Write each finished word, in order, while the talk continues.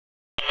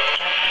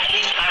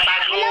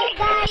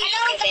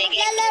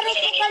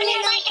kami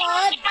ng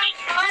code.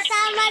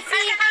 Kasama si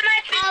Papa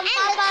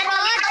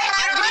Rod.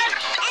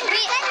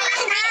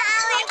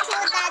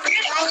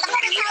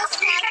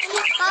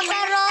 Papa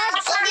Rod,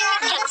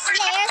 the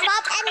stairs,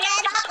 Pop, and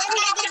then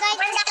Daddy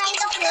Dwight is trying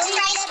to kill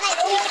me.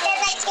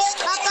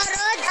 Papa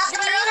Rod,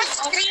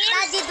 Dreams,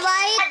 Daddy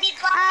Dwight,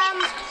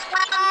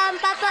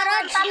 Papa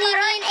Rod,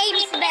 Nino, and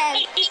Amesbel.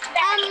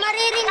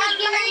 Maririnig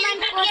din naman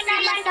po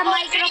sila sa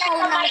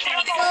microphone natin.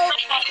 So,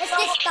 let's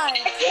just start.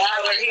 Yeah,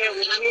 we're here.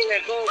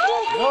 Go.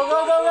 Go! Go!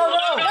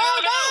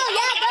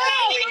 Yeah, go!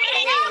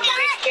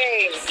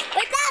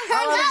 Wait lang!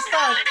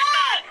 Start!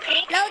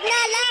 Loud na,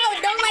 loud!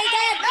 Oh my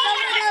God!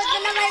 Sobrang loud na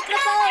na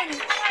microphone!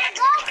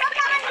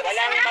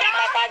 Walang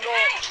magtatago.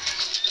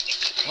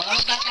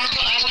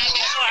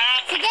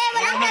 Sige,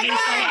 walang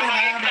taguan!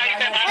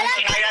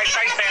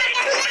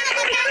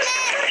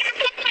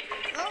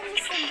 Go,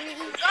 Mr.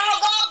 Breeze!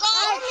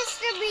 Go,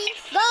 Mr.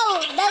 Breeze! Go!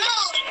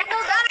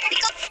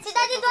 Si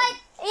Daddy Dwight!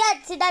 Ayan,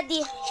 si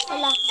Daddy.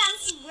 Wala.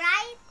 Stinky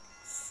Bright?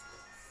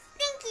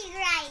 Stinky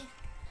Bright!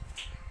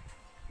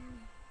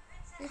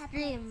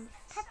 Dream.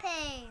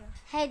 Pepe.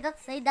 Hey, don't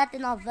say that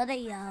in our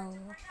video.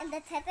 And the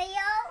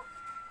Teteo?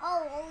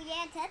 Oh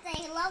yeah, Tete,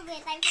 I love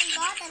it. I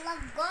forgot, I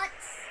love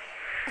guts.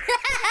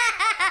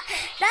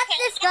 That's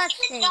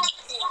disgusting.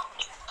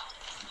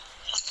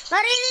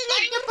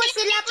 Maririnig niyo po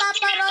sila,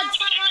 Papa Rod,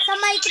 sa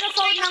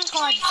microphone ng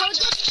code. So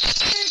just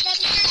hear them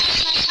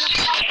sa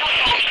microphone.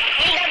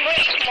 In the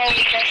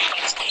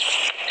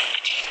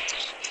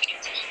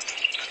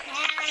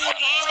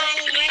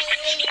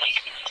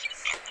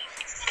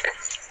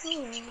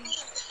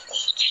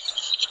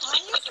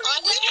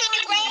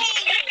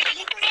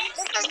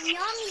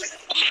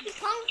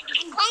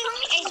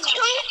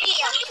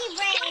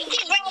break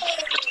mode.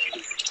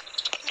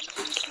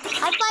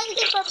 I'm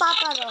fighting for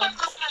Papa Rod.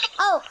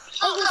 Oh,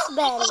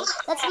 Amesbel.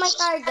 That's my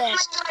target.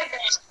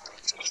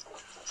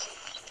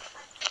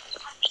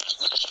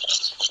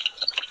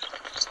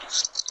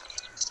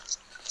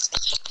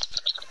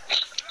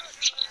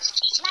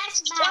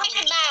 Last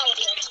bound.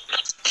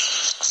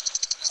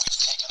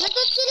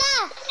 Nandun sila!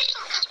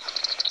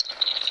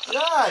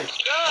 Right!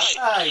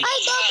 Ay,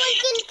 double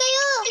kill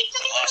kayo!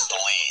 Lost the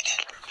lead.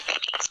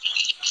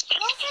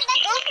 Go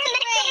for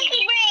the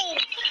brain!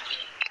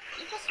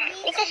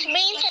 Because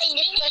brains are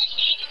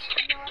disgusting.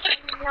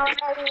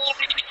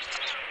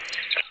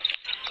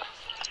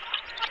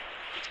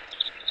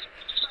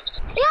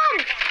 Yan!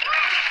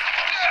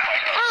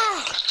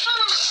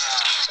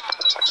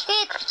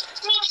 Hit!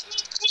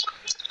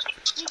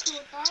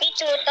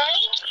 Itutoy?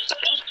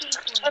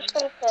 O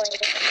tutoy?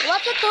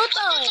 What's a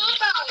tutoy?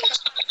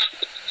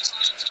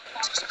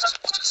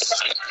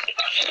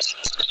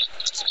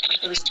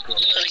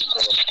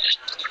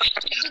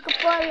 Hindi ko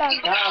po alam.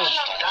 Now!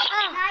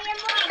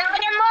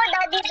 Kaya mo,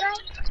 Daddy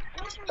Dwight.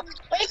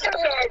 Wait a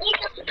minute.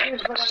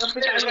 Please,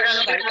 makakampit tayo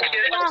na tayo.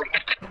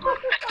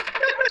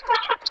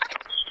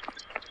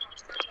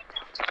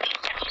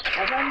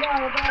 Asan ba?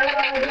 Ang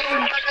dami mo niya.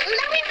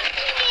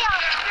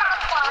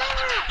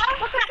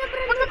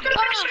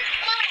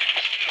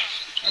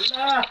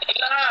 Ala!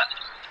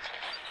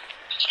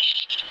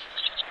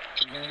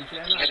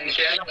 Galing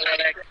siya, no?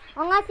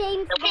 O nga si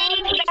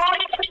Amesbel.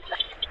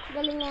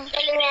 Galing nga.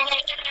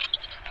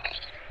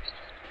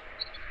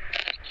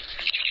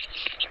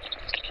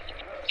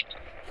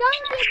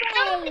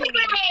 Chunky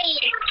Brain!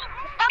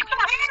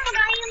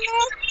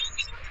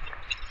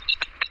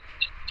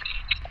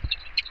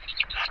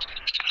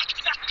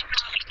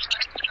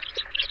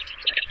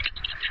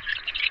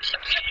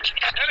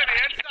 Enemy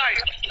in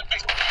sight.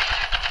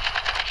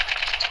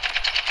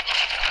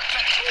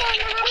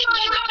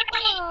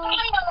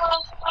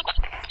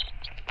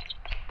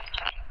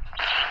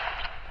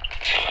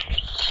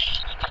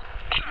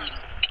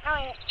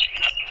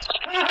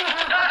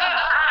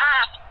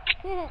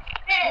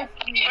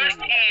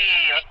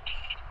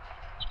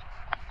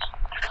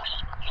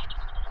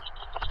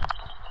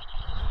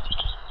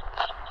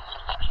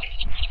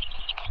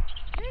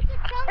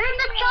 There's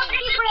a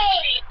Chunky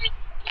Brain!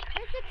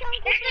 There's a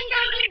Chunky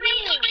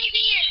Brain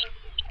here!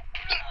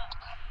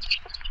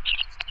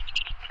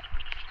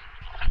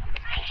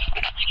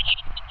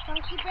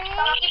 Chunky Brain!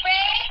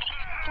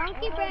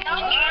 Chunky Brain!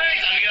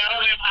 Nice! Ang ginawa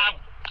mo yung map.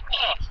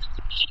 Oh.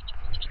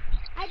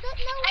 I don't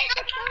know what's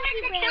a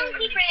Chunky Brain!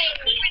 Brain.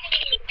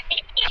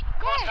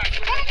 There!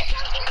 There's a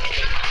Chunky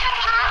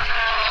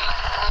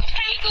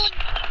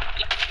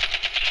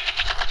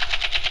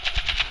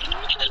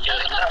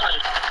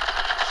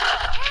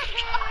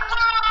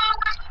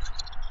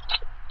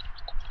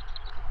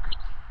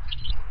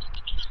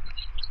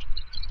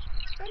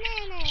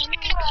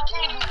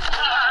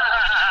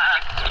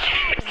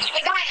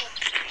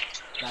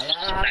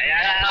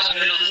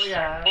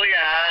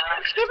Kuya.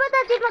 Di ba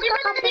dati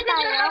magkakape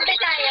tayo?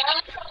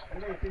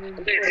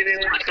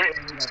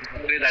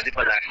 Hindi, dati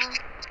pala.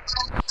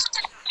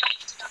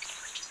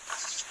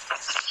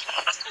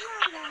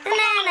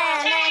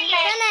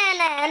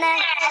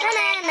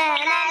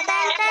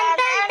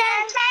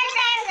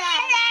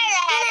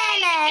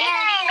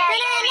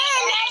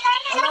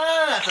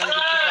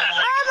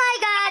 Oh my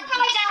God!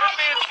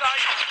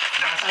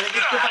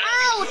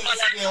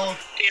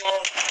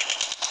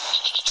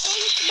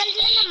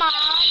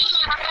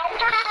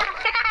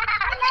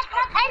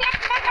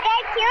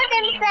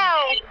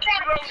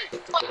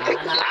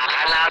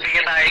 Hahanapin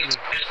kita eh.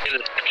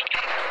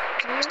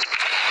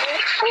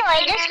 No,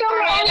 I just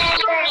don't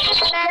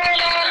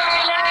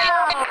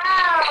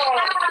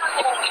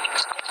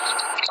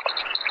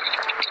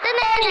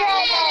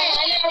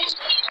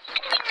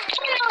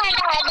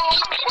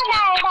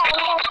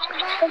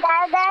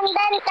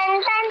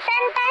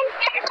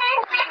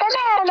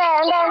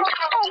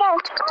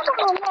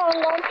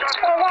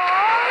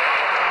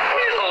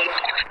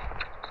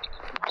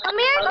Come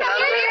here,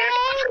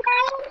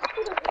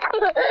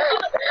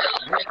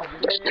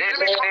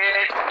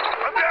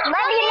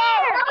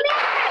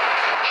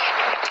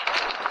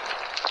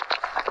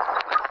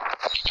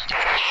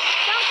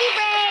 Chunky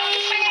brain.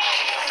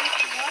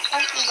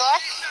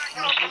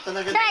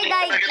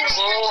 Die.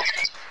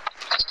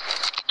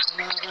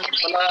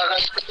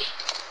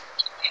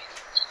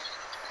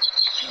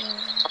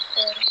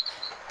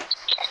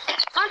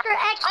 Hunter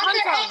X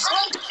Hunter.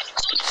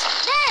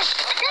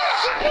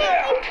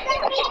 There.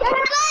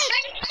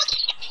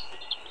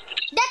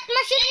 That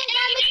machine yung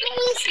gamit ni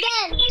Miss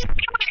Den.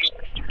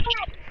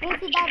 Yung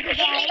si Daddy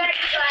guy.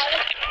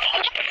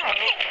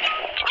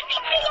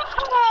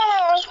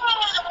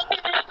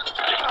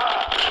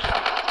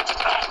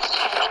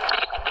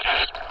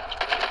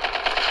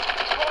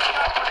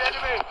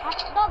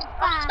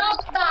 Hotdog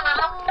ka.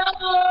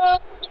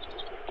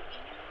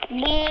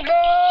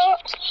 Dito.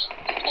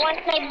 Want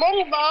my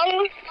bonbon?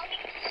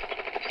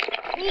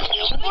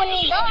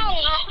 Bundong.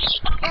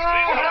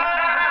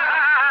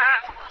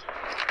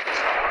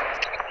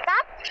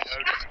 Stop.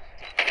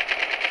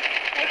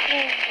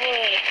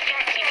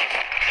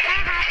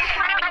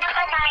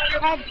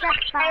 Headshot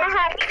pa.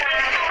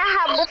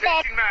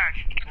 Butet.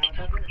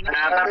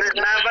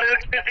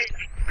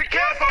 Be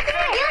careful!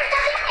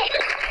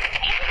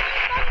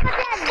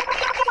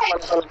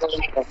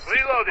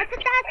 Reloading!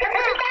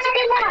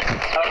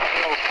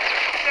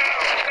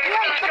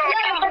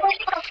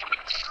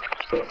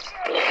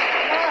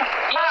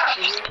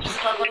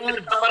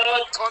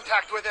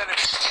 Contact with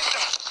enemy.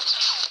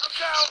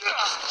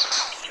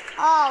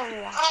 I'm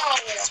down.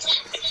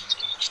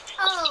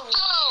 Oh.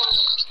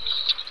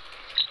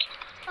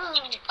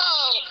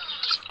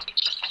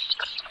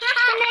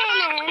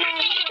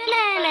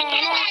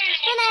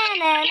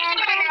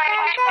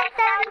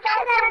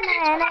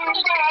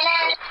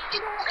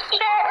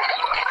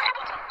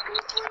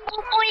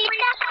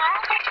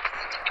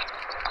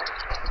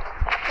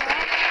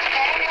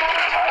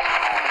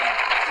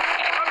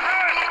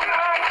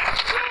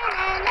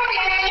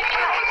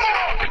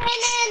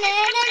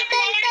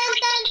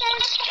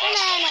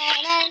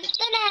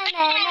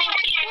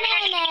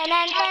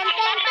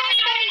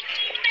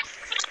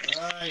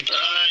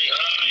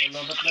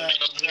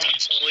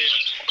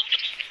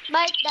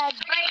 Bite Dad.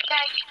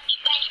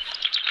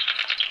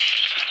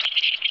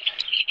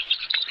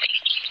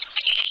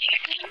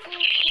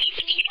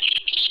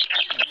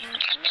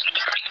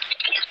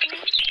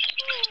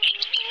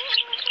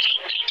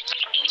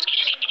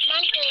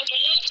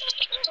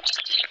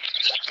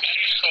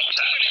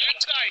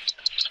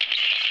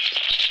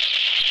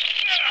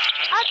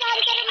 Saan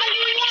ka naman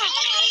niya?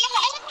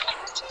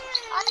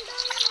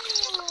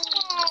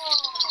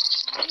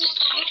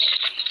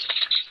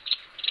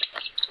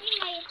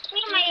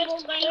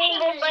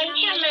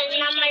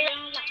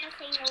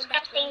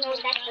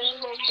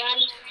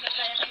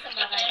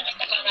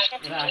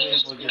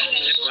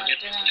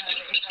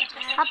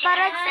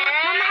 Aparat,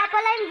 mama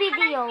pala yung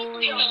video.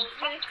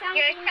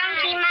 You're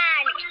chunky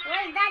man.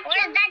 Where's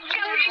that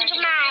chunky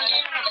man?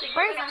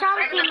 Where's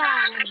Chunky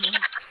Man?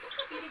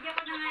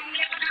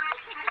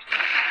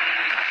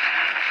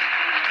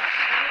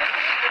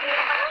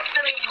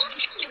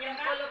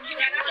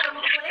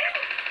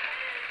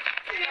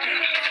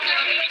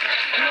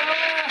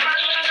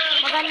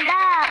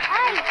 Maganda.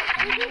 Ay!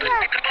 Hindi na.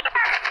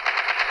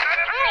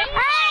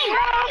 Ay!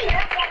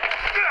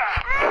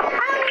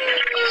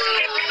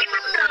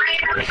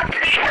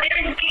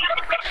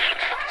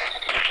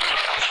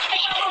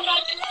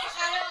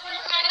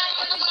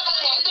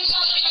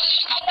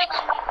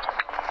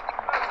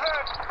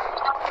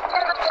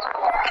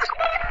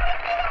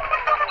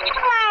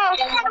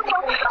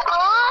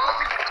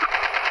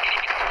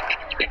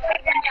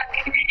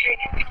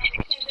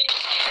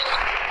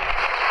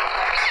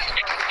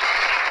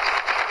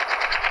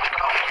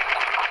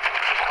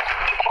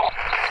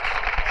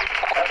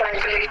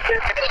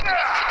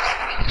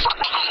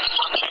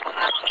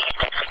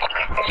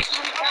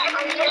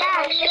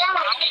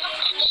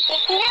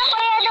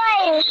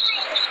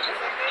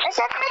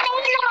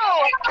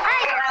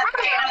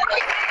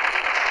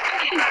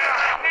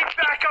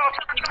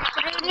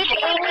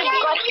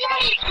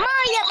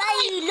 Maya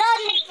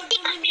Bailon!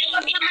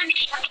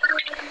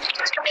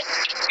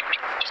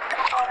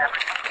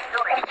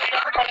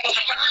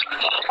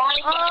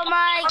 Oh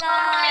my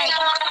God!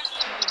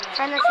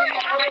 Sana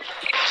sila.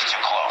 Too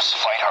close.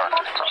 Fight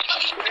harder.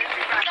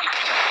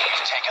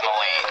 He's taking the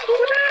lead.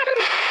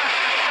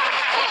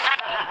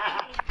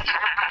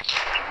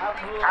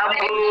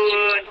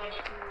 Abun!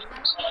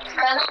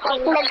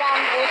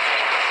 Nagambot.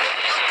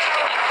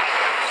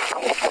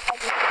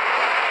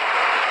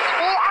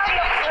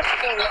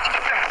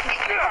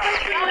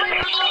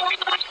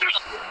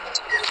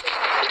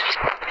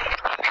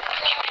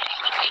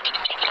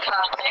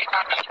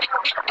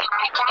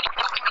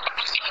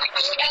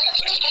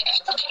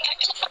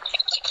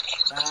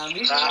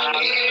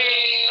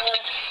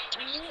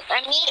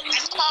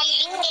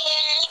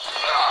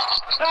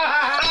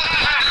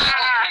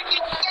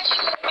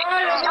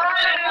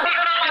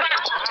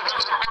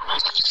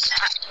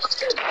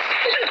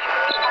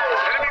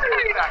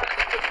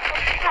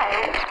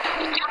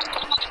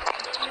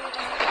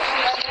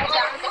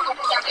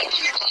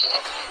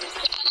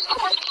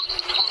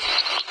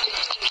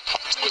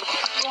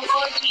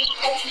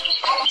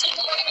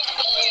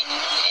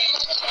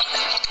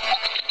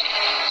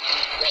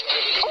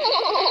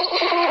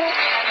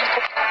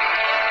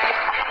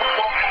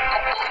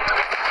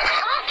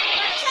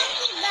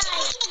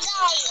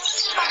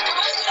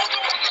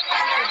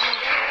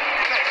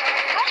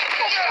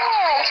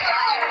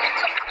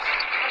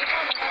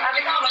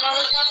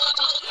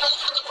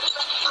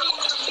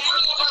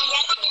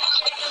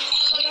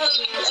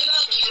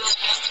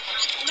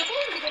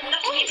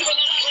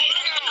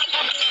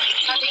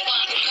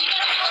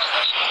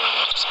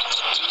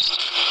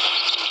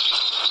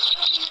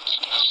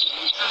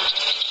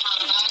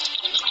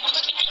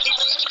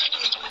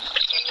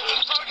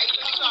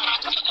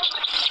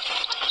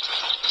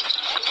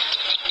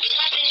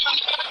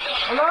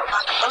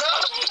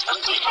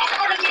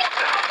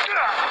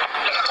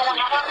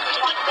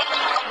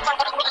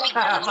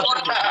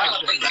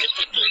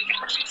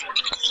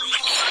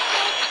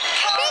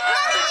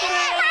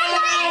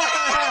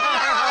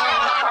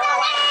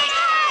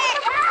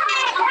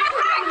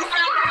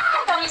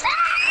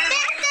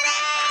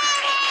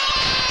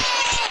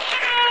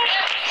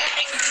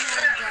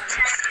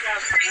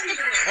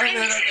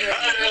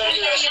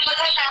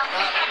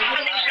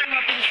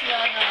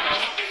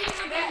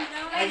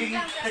 Naging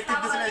nagtid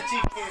na sila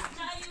chicken.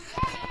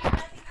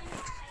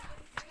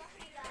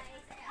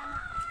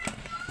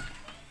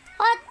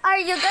 What are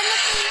you gonna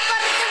say for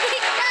the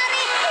victory?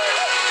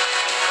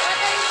 What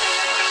are you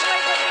gonna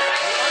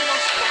say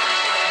for the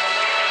victory?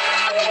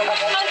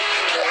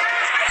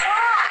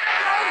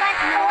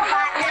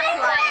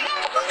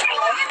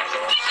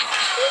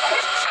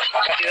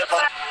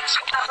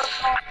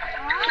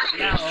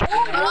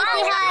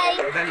 Hi.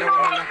 Dalawa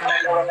na lang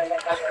kasi.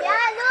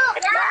 Yeah, look.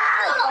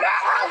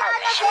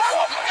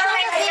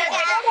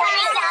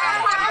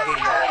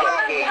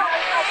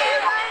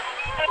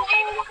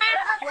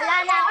 Wala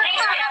na.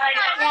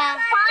 Yeah.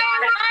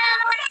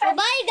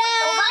 Bye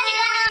guys.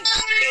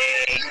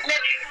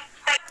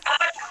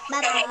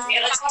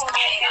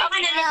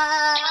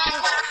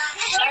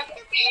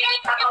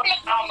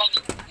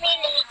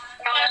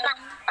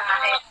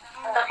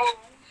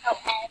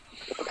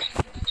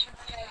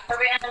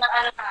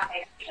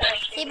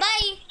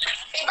 Bye.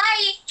 Bye.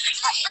 Bye.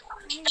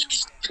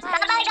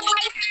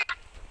 Bye.